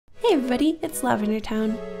Hey everybody, it's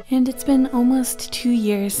LavenderTowne, and it's been almost 2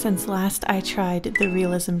 years since last I tried the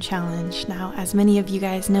Realism challenge. Now, as many of you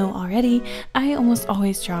guys know already, I almost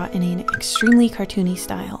always draw in an extremely cartoony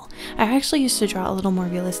style. I actually used to draw a little more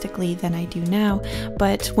realistically than I do now,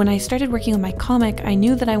 but when I started working on my comic, I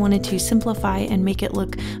knew that I wanted to simplify and make it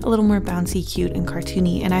look a little more bouncy, cute, and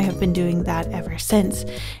cartoony, and I have been doing that ever since.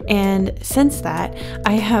 And since that,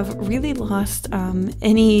 I have really lost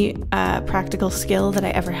any practical skill that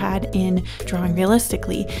I ever had in drawing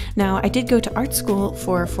realistically. Now, I did go to art school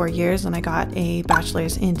for 4 years and I got a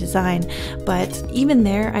bachelor's in design, but even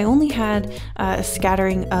there I only had a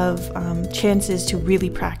scattering of chances to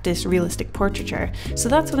really practice realistic portraiture. So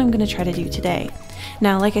that's what I'm going to try to do today.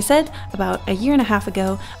 Now, like I said, about a year and a half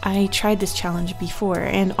ago, I tried this challenge before,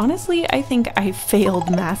 and honestly, I think I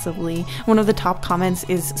failed massively. One of the top comments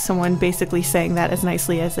is someone basically saying that as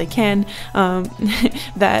nicely as they can,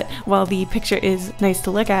 that while the picture is nice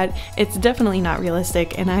to look at, it's definitely not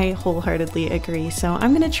realistic, and I wholeheartedly agree. So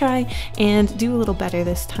I'm going to try and do a little better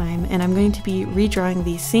this time, and I'm going to be redrawing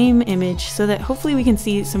the same image so that hopefully we can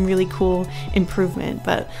see some really cool improvement.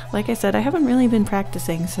 But like I said, I haven't really been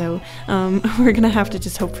practicing, so we're gonna have to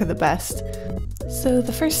just hope for the best. So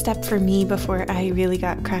the first step for me before I really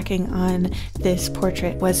got cracking on this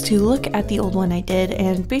portrait was to look at the old one I did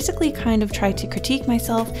and basically kind of try to critique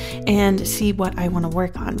myself and see what I want to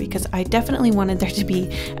work on, because I definitely wanted there to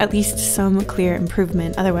be at least some clear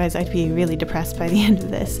improvement, otherwise I'd be really depressed by the end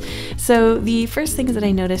of this. So the first things that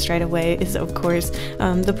I noticed right away is, of course,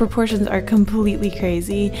 the proportions are completely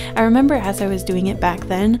crazy. I remember as I was doing it back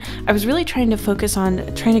then, I was really trying to focus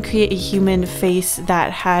on trying to create a human face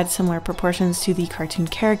that had similar proportions to the cartoon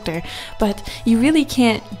character, but you really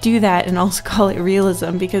can't do that and also call it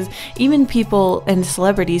realism, because even people and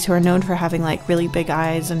celebrities who are known for having like really big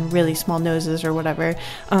eyes and really small noses or whatever,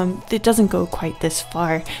 it doesn't go quite this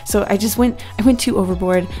far. So I went too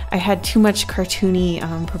overboard. I had too much cartoony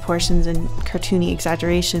proportions and cartoony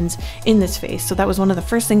exaggerations in this face. So that was one of the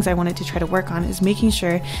first things I wanted to try to work on, is making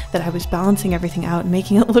sure that I was balancing everything out and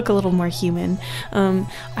making it look a little more human.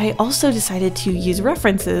 I also decided to use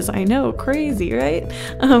references. I know, crazy, right?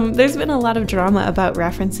 There's been a lot of drama about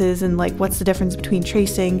references and like what's the difference between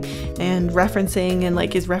tracing and referencing, and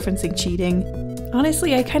like is referencing cheating.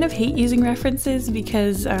 Honestly, I kind of hate using references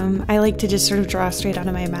because I like to just sort of draw straight out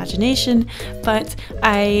of my imagination, but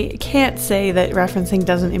I can't say that referencing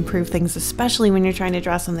doesn't improve things, especially when you're trying to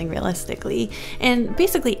draw something realistically. And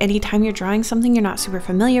basically anytime you're drawing something you're not super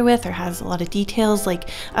familiar with or has a lot of details, like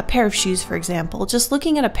a pair of shoes for example, just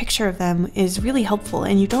looking at a picture of them is really helpful,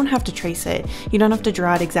 and you don't have to trace it. You don't have to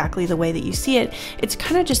draw it exactly the way that you see it. It's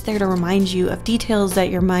kind of just there to remind you of details that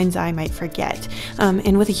your mind's eye might forget.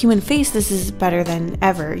 And with a human face, this is better than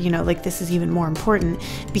ever, you know, like this is even more important,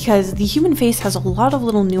 because the human face has a lot of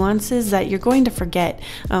little nuances that you're going to forget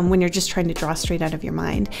when you're just trying to draw straight out of your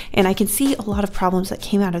mind. And I can see a lot of problems that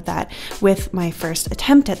came out of that with my first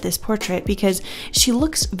attempt at this portrait, because she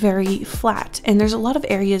looks very flat and there's a lot of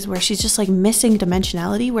areas where she's just like missing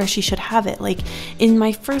dimensionality where she should have it. Like in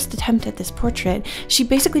my first attempt at this portrait, she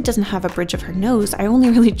basically doesn't have a bridge of her nose. I only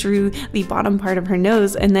really drew the bottom part of her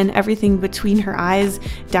nose, and then everything between her eyes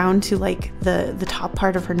down to like the top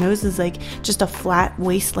part of her nose is like just a flat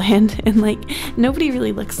wasteland, and like nobody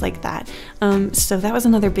really looks like that. So that was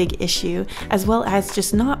another big issue, as well as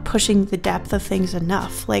just not pushing the depth of things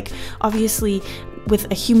enough. Like obviously with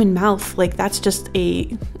a human mouth, like that's just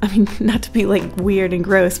I mean, not to be like weird and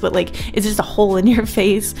gross, but like it's just a hole in your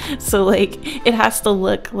face, so like it has to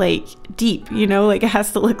look like deep, you know, like it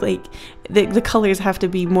has to look like the colors have to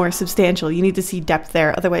be more substantial. You need to see depth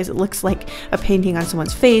there, otherwise it looks like a painting on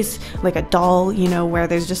someone's face, like a doll, you know, where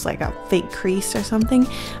there's just like a fake crease or something.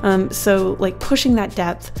 So like pushing that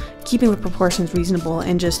depth, keeping the proportions reasonable,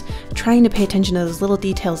 and just trying to pay attention to those little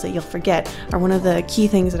details that you'll forget are one of the key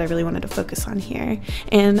things that I really wanted to focus on here.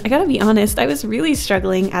 And I gotta be honest, I was really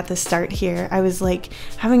struggling at the start here. I was like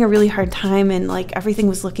having a really hard time, and like everything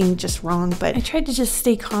was looking just wrong, but I tried to just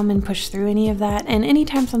stay calm and push through any of that, and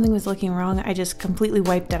anytime something was looking wrong, I just completely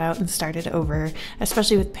wiped it out and started over.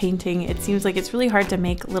 Especially with painting, it seems like it's really hard to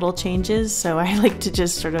make little changes, so I like to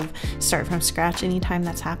just sort of start from scratch anytime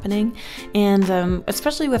that's happening. And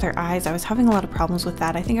especially with her eyes, I was having a lot of problems with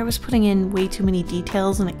that. I think I was putting in way too many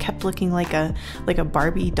details, and it kept looking like a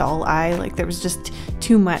Barbie doll eye. Like there was just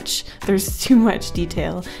too much. There's too much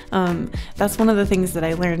detail. That's one of the things that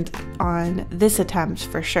I learned on this attempt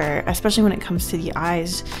for sure, especially when it comes to the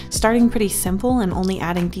eyes. Starting pretty simple and only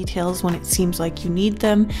adding details details when it seems like you need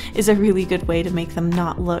them is a really good way to make them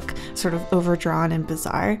not look sort of overdrawn and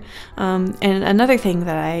bizarre. And another thing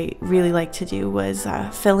that I really like to do was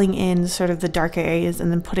filling in sort of the darker areas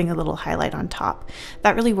and then putting a little highlight on top.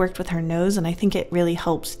 That really worked with her nose, and I think it really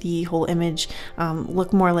helps the whole image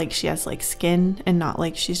look more like she has like skin and not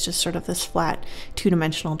like she's just sort of this flat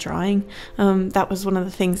two-dimensional drawing. That was one of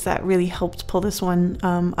the things that really helped pull this one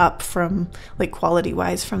up from like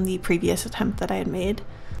quality-wise from the previous attempt that I had made.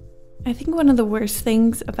 I think one of the worst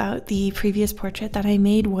things about the previous portrait that I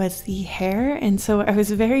made was the hair, and so I was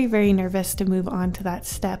very, very nervous to move on to that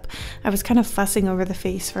step. I was kind of fussing over the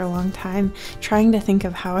face for a long time, trying to think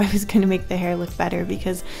of how I was going to make the hair look better,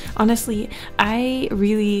 because honestly, I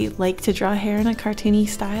really like to draw hair in a cartoony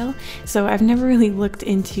style, so I've never really looked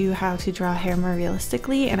into how to draw hair more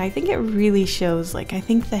realistically, and I think it really shows. Like, I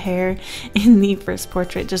think the hair in the first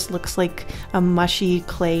portrait just looks like a mushy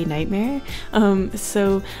clay nightmare,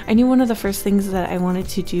 so I knew one of the first things that I wanted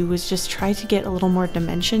to do was just try to get a little more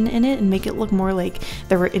dimension in it and make it look more like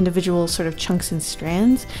there were individual sort of chunks and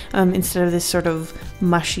strands instead of this sort of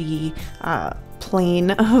mushy plane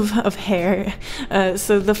of hair.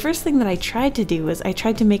 So the first thing that I tried to do was I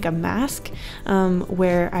tried to make a mask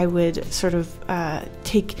where I would sort of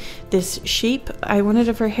take this shape I wanted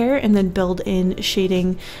of her hair and then build in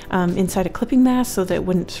shading inside a clipping mask so that it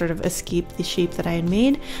wouldn't sort of escape the shape that I had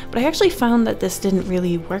made. But I actually found that this didn't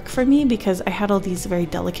really work for me because I had all these very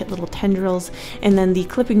delicate little tendrils, and then the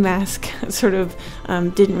clipping mask sort of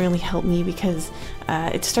didn't really help me because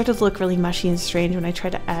it started to look really mushy and strange when I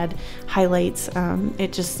tried to add highlights.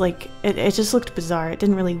 It just looked bizarre. It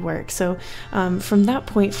didn't really work. So from that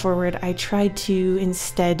point forward, I tried to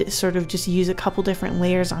instead sort of just use a couple different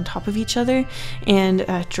layers on top of each other and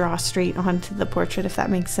draw straight onto the portrait, if that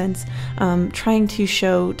makes sense. Trying to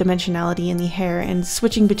show dimensionality in the hair and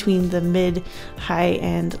switching between the mid, high,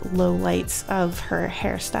 and low lights of her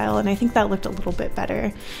hairstyle, and I think that looked a little bit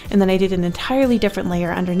better. And then I did an entirely different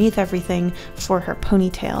layer underneath everything for her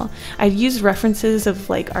ponytail. I'd used references of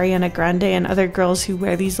like Ariana Grande and other girls who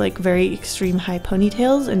wear these like very extreme high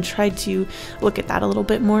ponytails and tried to look at that a little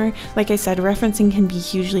bit more. Like I said, referencing can be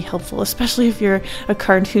hugely helpful, especially if you're a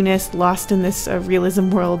cartoonist lost in this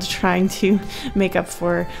realism world trying to make up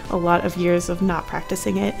for a lot of years of not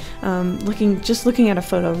practicing it. Just looking at a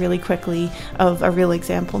photo really quickly of a real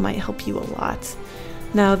example might help you a lot.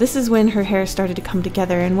 Now, this is when her hair started to come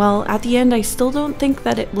together, and well, at the end I still don't think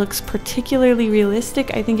that it looks particularly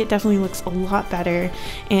realistic. I think it definitely looks a lot better,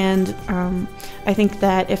 and I think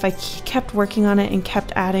that if I kept working on it and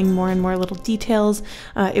kept adding more and more little details,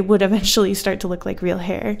 it would eventually start to look like real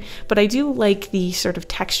hair. But I do like the sort of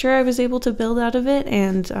texture I was able to build out of it,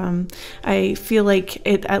 and I feel like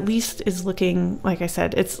it at least is looking, like I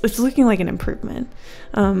said, it's looking like an improvement.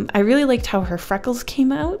 I really liked how her freckles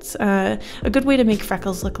came out. A good way to make freckles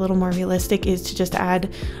look a little more realistic is to just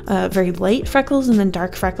add very light freckles and then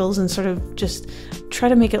dark freckles and sort of just try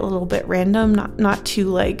to make it a little bit random, not too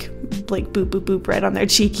like boop boop boop right on their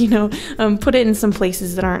cheek, you know. Put it in some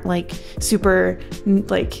places that aren't like super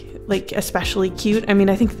like especially cute. I mean,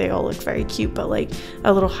 I think they all look very cute, but like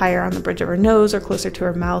a little higher on the bridge of her nose or closer to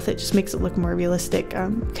her mouth, it just makes it look more realistic,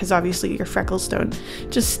 because obviously your freckles don't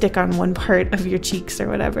just stick on one part of your cheeks or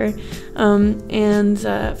whatever.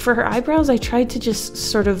 For her eyebrows, I tried to just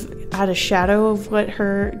sort of add a shadow of what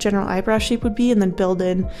her general eyebrow shape would be and then build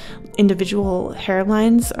in individual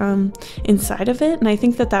hairlines inside of it, and I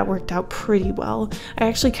think that worked out pretty well. I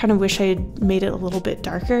actually kind of wish I had made it a little bit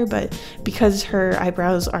darker, but because her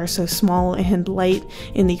eyebrows are so small and light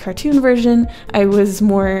in the cartoon version, I was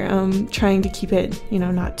more trying to keep it, you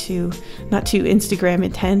know, not too Instagram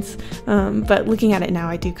intense, but looking at it now,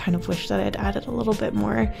 I do kind of wish that I'd added a little bit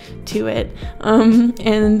more to it.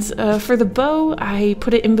 For the bow, I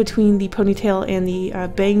put it in between the ponytail and the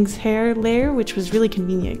bangs hair layer, which was really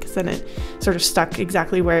convenient because then it sort of stuck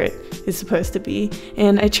exactly where it is supposed to be.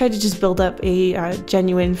 And I tried to just build up a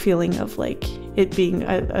genuine feeling of like it being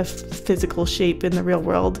a physical shape in the real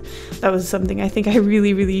world. That was something I think I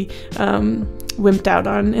really wimped out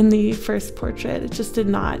on in the first portrait. It just did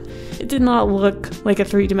not look like a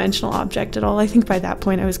three-dimensional object at all. I think by that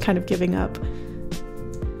point I was kind of giving up.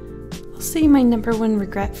 I'll say my number one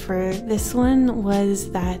regret for this one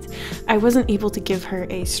was that I wasn't able to give her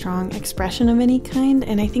a strong expression of any kind,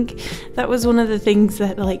 and I think that was one of the things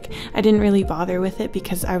that like I didn't really bother with it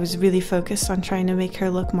because I was really focused on trying to make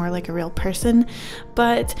her look more like a real person.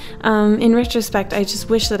 But in retrospect, I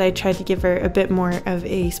just wish that I tried to give her a bit more of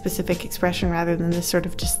a specific expression rather than this sort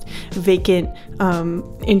of just vacant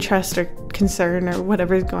interest or concern or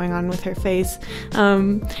whatever's going on with her face.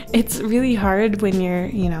 It's really hard when you're,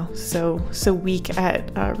 you know, so weak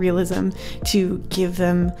at realism to give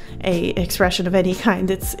them a expression of any kind.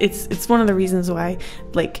 It's one of the reasons why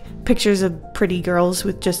like pictures of pretty girls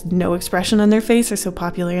with just no expression on their face are so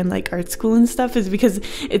popular in like art school and stuff, is because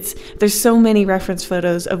there's so many reference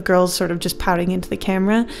photos of girls sort of just pouting into the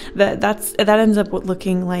camera that ends up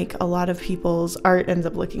looking like a lot of people's art ends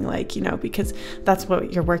up looking like, you know, because that's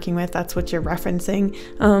what you're working with, that's what you're referencing.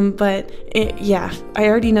 Yeah, I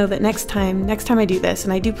already know that next time I do this,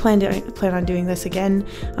 and I do plan on doing this again,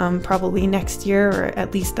 probably next year or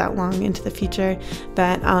at least that long into the future,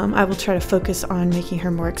 that I will try to focus on making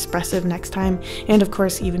her more expressive next time, and of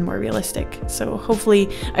course even more realistic. So hopefully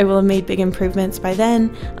I will have made big improvements by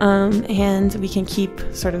then, and we can keep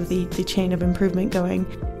sort of the chain of improvement going.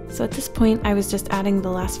 So at this point I was just adding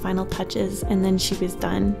the last final touches and then she was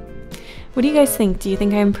done. What do you guys think? Do you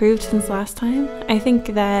think I improved since last time? I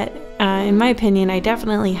think that, in my opinion, I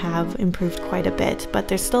definitely have improved quite a bit, but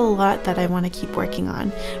there's still a lot that I want to keep working on,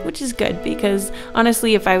 which is good because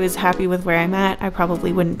honestly, if I was happy with where I'm at, I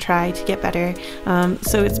probably wouldn't try to get better.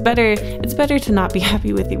 So it's better to not be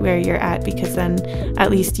happy with where you're at, because then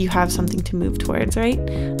at least you have something to move towards, right?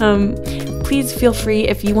 Please feel free,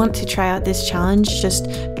 if you want to try out this challenge, just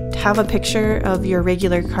have a picture of your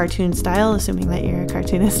regular cartoon style, assuming that you're a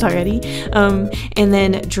cartoonist already, and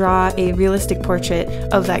then draw a realistic portrait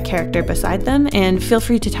of that character beside them, and feel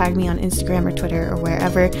free to tag me on Instagram or Twitter or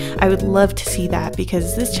wherever. I would love to see that,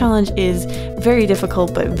 because this challenge is very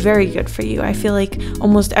difficult but very good for you. I feel like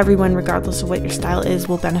almost everyone, regardless of what your style is,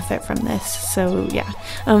 will benefit from this. So yeah,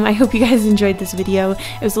 I hope you guys enjoyed this video.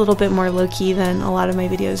 It was a little bit more low-key than a lot of my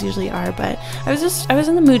videos usually are, but I was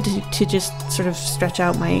in the mood to just sort of stretch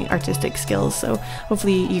out my artistic skills, so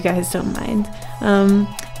hopefully you guys don't mind.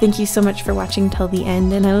 Thank you so much for watching till the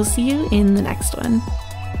end, and I will see you in the next one.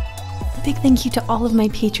 A big thank you to all of my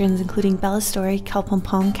patrons, including Bella Story,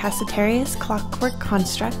 Kelpompong, Cassitarius, Clockwork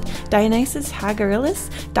Construct, Dionysus,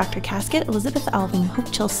 Hagarilis, Dr. Casket, Elizabeth Alvin, Hope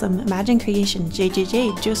Chilsum, Imagine Creation,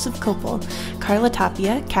 JJJ, Joseph Copel, Carla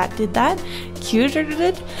Tapia, Cat Did That,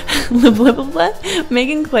 Cuted,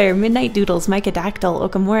 Megan Claire, Midnight Doodles, Micah Dactyl,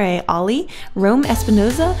 Okamore, Ollie, Rome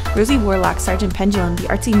Espinoza, Rosie Warlock, Sergeant Pendulum, The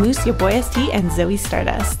Artsy Moose, Your Boy ST, and Zoe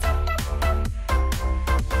Stardust.